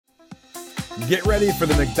Get ready for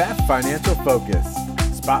the Macbeth Financial Focus,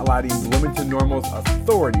 spotlighting Bloomington Normal's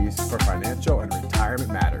authorities for financial and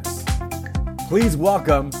retirement matters. Please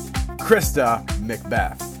welcome Krista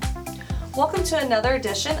Macbeth. Welcome to another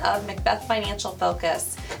edition of Macbeth Financial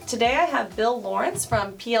Focus. Today I have Bill Lawrence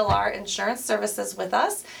from PLR Insurance Services with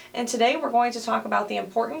us, and today we're going to talk about the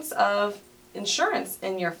importance of insurance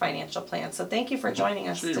in your financial plan. So thank you for joining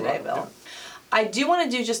us today, Bill. I do want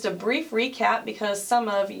to do just a brief recap because some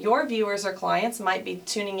of your viewers or clients might be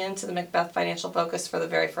tuning in to the Macbeth Financial Focus for the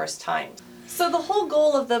very first time. So the whole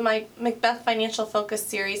goal of the Macbeth Financial Focus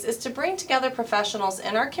series is to bring together professionals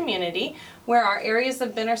in our community where our areas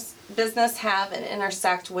of business have and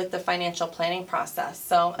intersect with the financial planning process.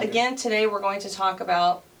 So again, today we're going to talk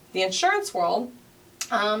about the insurance world,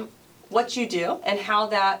 what you do, and how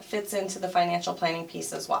that fits into the financial planning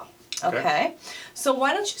piece as well. Okay, so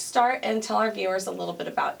why don't you start and tell our viewers a little bit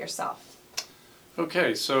about yourself?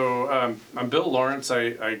 Okay, so I'm Bill Lawrence.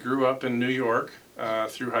 I grew up in New York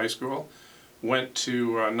through high school, went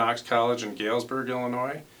to Knox College in Galesburg,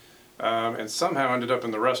 Illinois, and somehow ended up in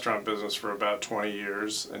the restaurant business for about 20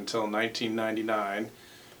 years until 1999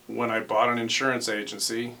 when I bought an insurance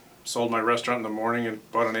agency, sold my restaurant in the morning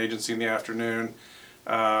and bought an agency in the afternoon,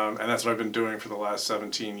 and that's what I've been doing for the last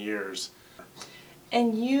 17 years.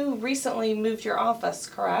 And you recently moved your office,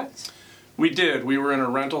 correct? We did. We were in a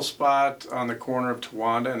rental spot on the corner of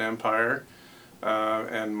Towanda and Empire,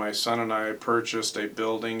 and my son and I purchased a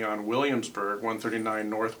building on Williamsburg, 139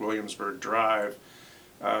 North Williamsburg Drive.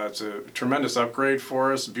 It's a tremendous upgrade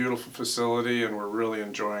for us, beautiful facility, and we're really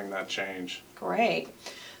enjoying that change. Great.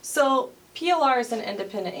 So PLR is an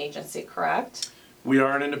independent agency, correct? We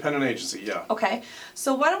are an independent agency, yeah. Okay.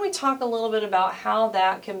 So why don't we talk a little bit about how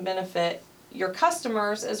that can benefit your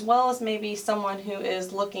customers as well as maybe someone who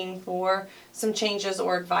is looking for some changes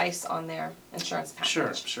or advice on their insurance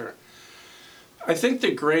package. Sure. I think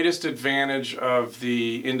the greatest advantage of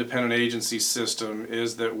the independent agency system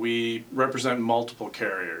is that we represent multiple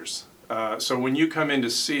carriers. So when you come in to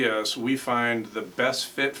see us, we find the best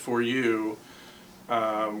fit for you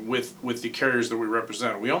with the carriers that we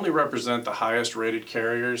represent. We only represent the highest rated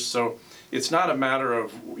carriers, so it's not a matter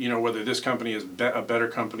of whether this company is a better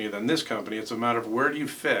company than this company. It's a matter of where do you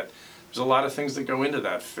fit. There's a lot of things that go into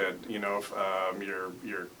that fit.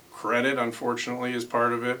 Your credit, unfortunately, is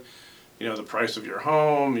part of it. The price of your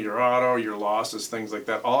home, your auto, your losses, things like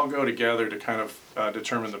that, all go together to kind of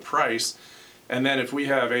determine the price. And then if we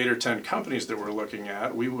have 8 or 10 companies that we're looking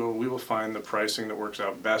at, we will find the pricing that works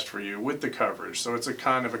out best for you with the coverage. So it's a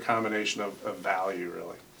kind of a combination of value,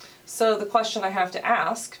 really. So the question I have to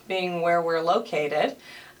ask, being where we're located,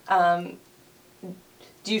 do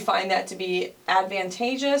you find that to be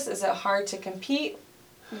advantageous? Is it hard to compete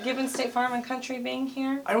given State Farm and Country being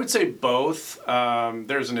here? I would say both.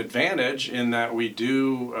 There's an advantage in that we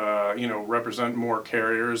do represent more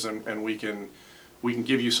carriers and we can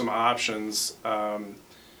give you some options.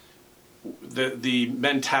 The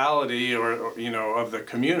mentality of the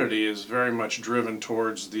community is very much driven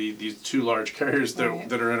towards these two large carriers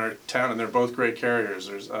that are in our town, and they're both great carriers.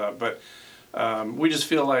 But we just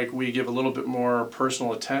feel like we give a little bit more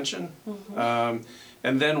personal attention.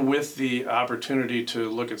 And then with the opportunity to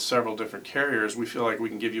look at several different carriers, we feel like we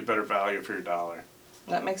can give you better value for your dollar.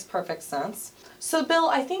 That makes perfect sense. So Bill,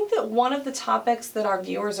 I think that one of the topics that our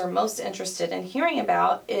viewers are most interested in hearing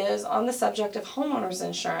about is on the subject of homeowners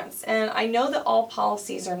insurance. And I know that all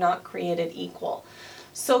policies are not created equal.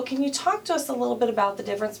 So can you talk to us a little bit about the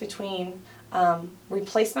difference between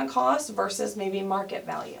replacement cost versus maybe market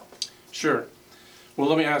value? Sure. Well,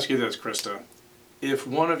 let me ask you this, Krista. If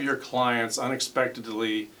one of your clients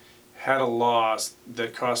unexpectedly had a loss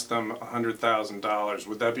that cost them $100,000,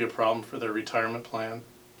 would that be a problem for their retirement plan?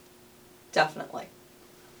 Definitely.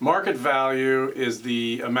 Market value is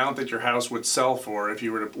the amount that your house would sell for if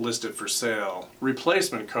you were to list it for sale.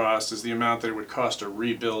 Replacement cost is the amount that it would cost to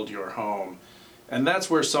rebuild your home. And that's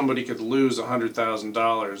where somebody could lose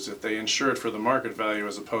 $100,000 if they insure it for the market value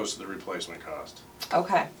as opposed to the replacement cost.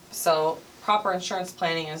 Okay, so proper insurance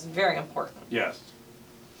planning is very important. Yes.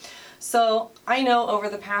 So I know over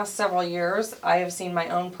the past several years, I have seen my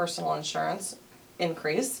own personal insurance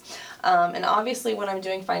increase. And obviously when I'm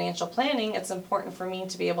doing financial planning, it's important for me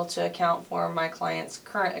to be able to account for my clients'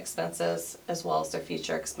 current expenses as well as their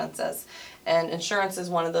future expenses. And insurance is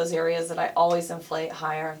one of those areas that I always inflate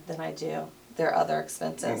higher than I do their other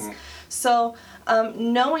expenses. So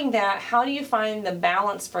knowing that, how do you find the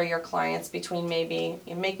balance for your clients between maybe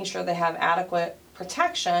making sure they have adequate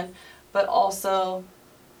protection, but also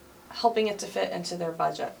helping it to fit into their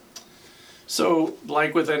budget? So,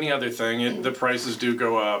 like with any other thing, the prices do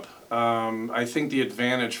go up. I think the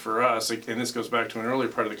advantage for us, and this goes back to an earlier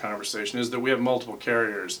part of the conversation, is that we have multiple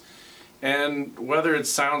carriers. And whether it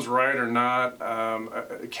sounds right or not,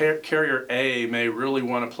 Carrier A may really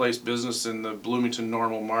want to place business in the Bloomington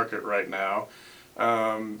normal market right now.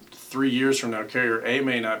 3 years from now, Carrier A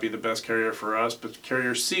may not be the best carrier for us, but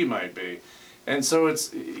Carrier C might be. And so it's,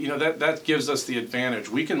 that gives us the advantage.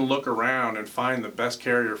 We can look around and find the best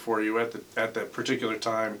carrier for you at that particular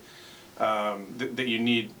time that you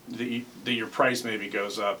need, that your price maybe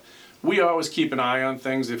goes up. We always keep an eye on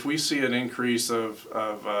things. If we see an increase of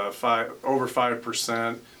over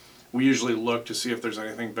 5%, we usually look to see if there's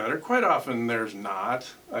anything better. Quite often there's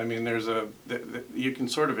not. I mean, you can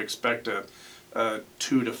sort of expect a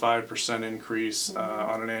 2 to 5% increase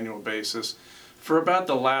on an annual basis. For about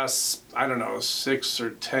the last, 6 or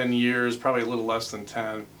 10 years, probably a little less than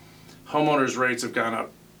 10, homeowners' rates have gone up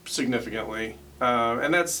significantly.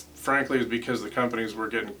 And that's frankly because the companies were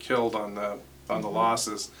getting killed on the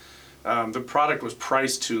losses. The product was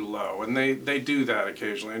priced too low, and they do that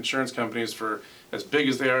occasionally. Insurance companies, for as big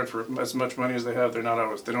as they are and for as much money as they have, they don't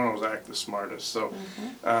always act the smartest. So,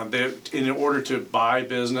 in order to buy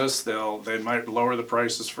business, they might lower the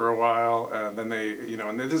prices for a while, and then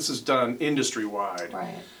and this is done industry wide.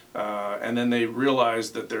 Right. And then they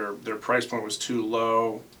realized that their price point was too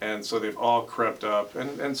low, and so they've all crept up,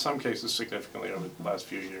 and in some cases significantly over the last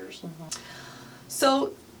few years.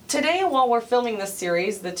 So today, while we're filming this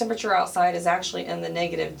series, the temperature outside is actually in the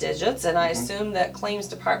negative digits, and I assume that claims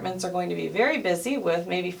departments are going to be very busy with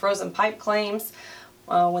maybe frozen pipe claims,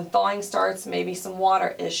 when thawing starts, maybe some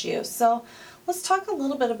water issues. So let's talk a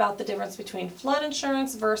little bit about the difference between flood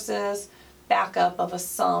insurance versus backup of a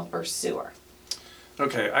sump or sewer.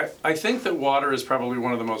 Okay, I think that water is probably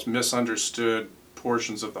one of the most misunderstood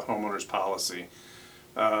portions of the homeowner's policy.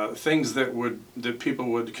 Things that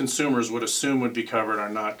consumers would assume would be covered are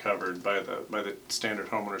not covered by the standard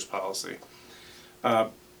homeowner's policy.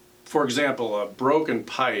 For example, a broken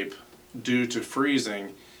pipe due to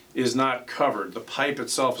freezing is not covered. The pipe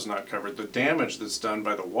itself is not covered. The damage that's done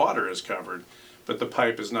by the water is covered, but the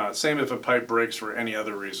pipe is not. Same if a pipe breaks for any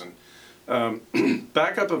other reason.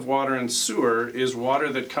 Backup of water and sewer is water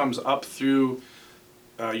that comes up through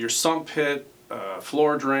your sump pit,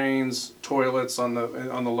 floor drains, toilets on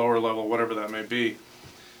the lower level, whatever that may be.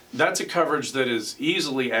 That's a coverage that is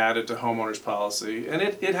easily added to homeowners policy, and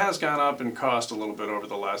it has gone up in cost a little bit over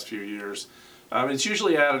the last few years. It's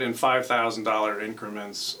usually added in $5,000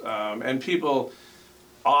 increments, and people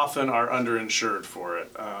often are underinsured for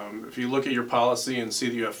it. If you look at your policy and see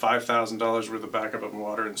that you have $5,000 worth of backup of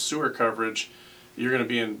water and sewer coverage, you're going to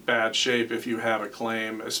be in bad shape if you have a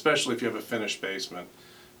claim, especially if you have a finished basement.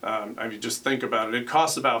 Just think about it. It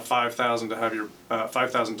costs about $5,000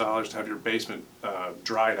 to have your basement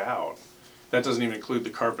dried out. That doesn't even include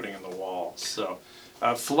the carpeting and the walls. So,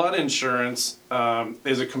 flood insurance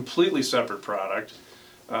is a completely separate product.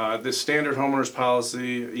 The standard homeowners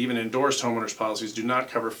policy, even endorsed homeowners policies, do not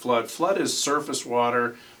cover flood. Flood is surface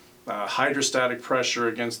water, hydrostatic pressure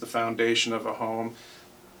against the foundation of a home,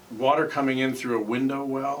 water coming in through a window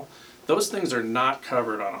well. Those things are not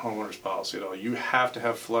covered on a homeowner's policy at all. You have to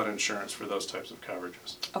have flood insurance for those types of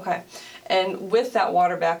coverages. Okay, and with that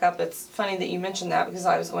water backup, it's funny that you mentioned that because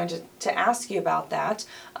I was going to ask you about that.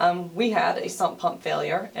 We had a sump pump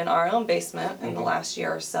failure in our own basement in the last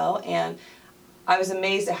year or so, and I was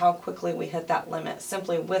amazed at how quickly we hit that limit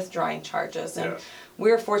simply with drying charges. And we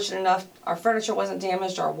were fortunate enough, our furniture wasn't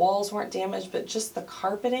damaged, our walls weren't damaged, but just the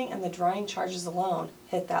carpeting and the drying charges alone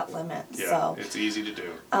hit that limit. Yeah, so, it's easy to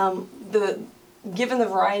do. Given the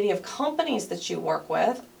variety of companies that you work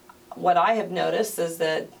with, what I have noticed is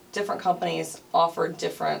that different companies offer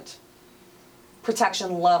different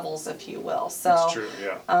protection levels, if you will. So, that's true,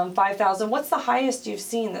 yeah. 5,000. What's the highest you've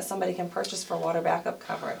seen that somebody can purchase for water backup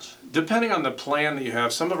coverage? Depending on the plan that you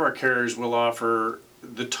have, some of our carriers will offer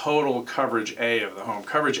the total coverage A of the home.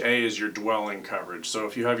 Coverage A is your dwelling coverage. So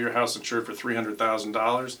if you have your house insured for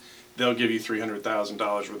 $300,000, they'll give you $300,000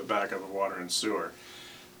 worth of backup of water and sewer.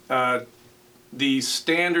 The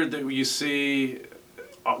standard that you see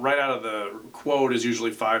right out of the quote is usually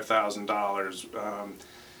 $5,000.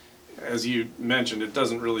 As you mentioned, it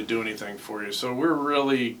doesn't really do anything for you. So we're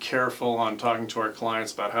really careful on talking to our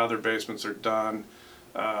clients about how their basements are done.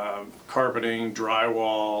 Carpeting,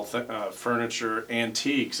 drywall, furniture,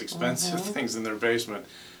 antiques, expensive things in their basement.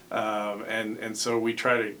 And so we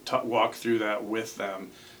try to walk through that with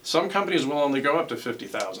them. Some companies will only go up to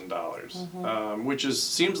 $50,000, which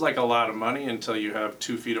seems like a lot of money until you have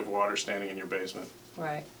 2 feet of water standing in your basement.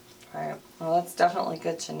 Right, right. Well, that's definitely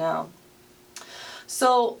good to know.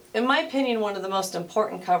 So, in my opinion, one of the most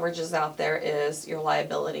important coverages out there is your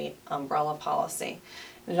liability umbrella policy.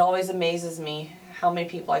 It always amazes me how many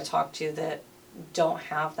people I talk to that don't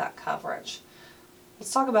have that coverage.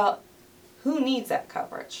 Let's talk about who needs that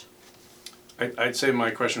coverage. I'd say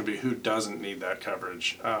my question would be who doesn't need that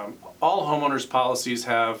coverage. All homeowners policies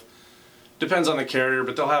have, depends on the carrier,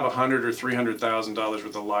 but they'll have $100,000 or $300,000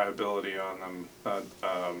 worth of liability on them.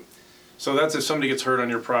 So that's if somebody gets hurt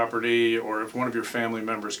on your property, or if one of your family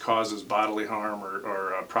members causes bodily harm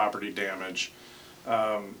or property damage.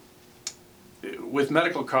 With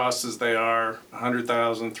medical costs as they are,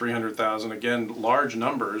 $100,000, $300,000, again, large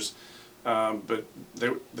numbers, but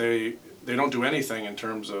they don't do anything in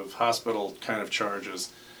terms of hospital kind of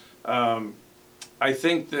charges. I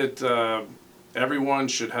think that everyone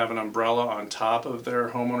should have an umbrella on top of their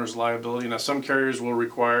homeowner's liability. Now, some carriers will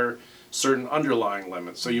require certain underlying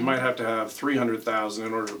limits, so you might have to have $300,000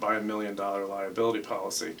 in order to buy $1 million liability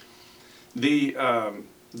policy. The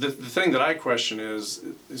thing that I question is,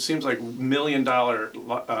 it seems like $1 million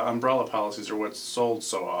umbrella policies are what's sold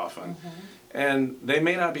so often, and they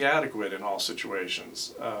may not be adequate in all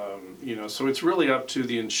situations. So it's really up to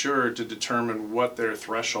the insurer to determine what their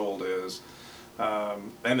threshold is,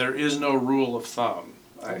 and there is no rule of thumb.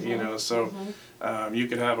 You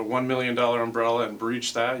could have a $1 million umbrella and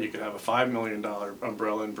breach that. You could have a $5 million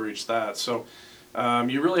umbrella and breach that. So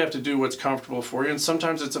you really have to do what's comfortable for you, and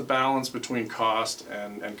sometimes it's a balance between cost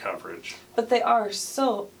and coverage. But they are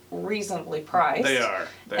so reasonably priced. They are.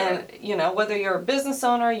 Whether you're a business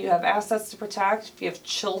owner, you have assets to protect, if you have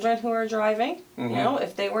children who are driving,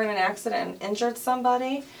 if they were in an accident and injured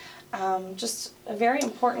somebody, just a very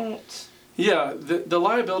important... Yeah, the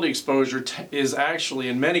liability exposure is actually,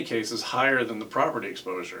 in many cases, higher than the property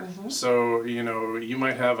exposure. So, you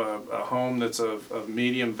might have a home that's of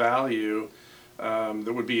medium value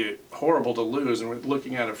that would be horrible to lose, and we're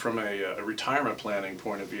looking at it from a retirement planning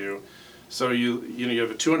point of view. So you have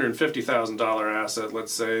a $250,000 asset,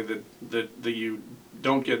 let's say, that you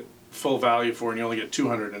don't get full value for, and you only get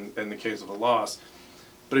 $200,000 in the case of a loss.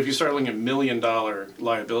 But if you start looking at $1 million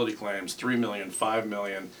liability claims, $3 million, $5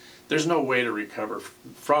 million, there's no way to recover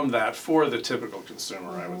from that for the typical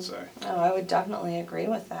consumer, I would say. Oh, I would definitely agree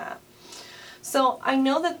with that. So I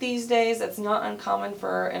know that these days it's not uncommon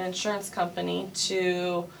for an insurance company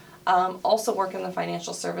to also work in the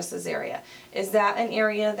financial services area. Is that an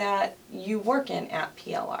area that you work in at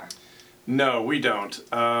PLR? No, we don't.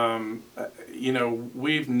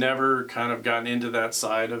 We've never kind of gotten into that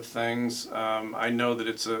side of things. I know that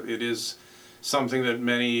it is something that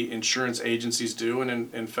many insurance agencies do,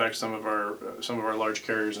 and in fact some of our large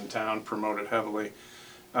carriers in town promote it heavily.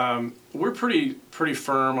 We're pretty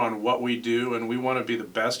firm on what we do, and we want to be the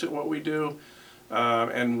best at what we do.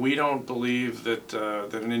 And we don't believe that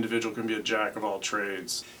an individual can be a jack of all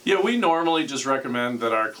trades. Yeah, we normally just recommend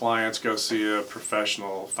that our clients go see a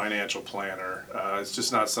professional financial planner. It's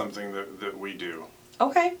just not something that we do.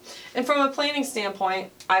 Okay, and from a planning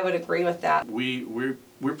standpoint, I would agree with that. We're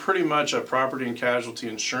pretty much a property and casualty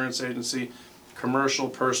insurance agency, commercial,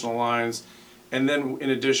 personal lines, and then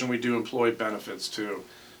in addition we do employee benefits too.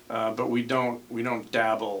 But we don't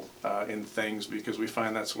dabble in things because we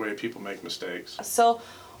find that's the way people make mistakes. So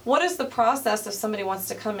what is the process if somebody wants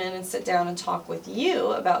to come in and sit down and talk with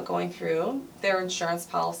you about going through their insurance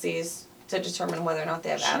policies to determine whether or not they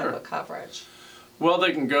have adequate coverage? Well,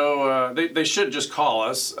 they can go, they should just call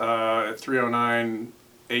us at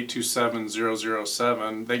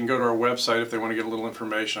 309-827-0007. They can go to our website if they want to get a little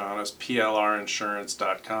information on us,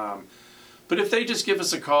 plrinsurance.com. But if they just give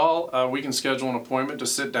us a call, we can schedule an appointment to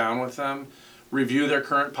sit down with them, review their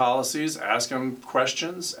current policies, ask them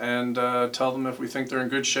questions, and tell them if we think they're in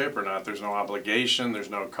good shape or not. There's no obligation,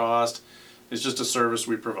 there's no cost. It's just a service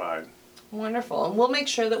we provide. Wonderful, and we'll make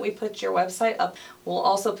sure that we put your website up. We'll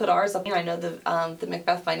also put ours up. I know the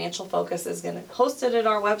Macbeth Financial Focus is going to host it at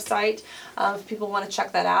our website. If people want to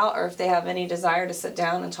check that out, or if they have any desire to sit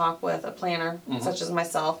down and talk with a planner, such as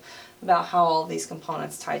myself, about how all these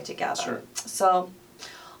components tie together. Sure. So,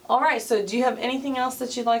 all right, so do you have anything else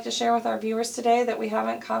that you'd like to share with our viewers today that we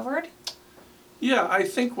haven't covered? Yeah, I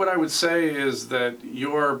think what I would say is that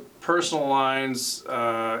your personal lines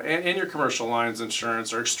and your commercial lines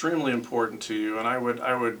insurance are extremely important to you, and I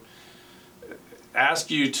would ask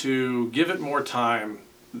you to give it more time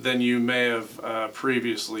than you may have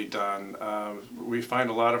previously done. We find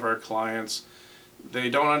a lot of our clients,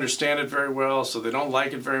 they don't understand it very well, so they don't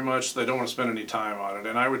like it very much, so they don't want to spend any time on it.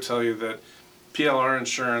 And I would tell you that PLR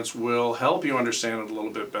Insurance will help you understand it a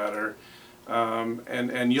little bit better.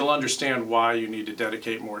 And you'll understand why you need to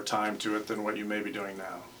dedicate more time to it than what you may be doing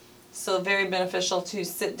now. So very beneficial to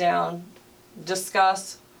sit down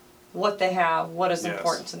discuss what they have, what is Yes.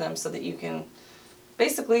 important to them, so that you can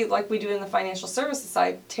basically, like we do in the financial services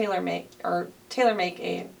side, tailor make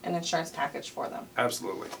an insurance package for them.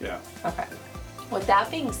 Absolutely, yeah. Okay. With that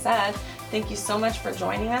being said, thank you so much for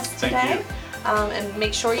joining us Thank today. you. And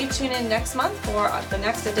make sure you tune in next month for the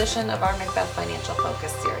next edition of our Macbeth Financial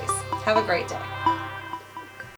Focus series. Have a great day.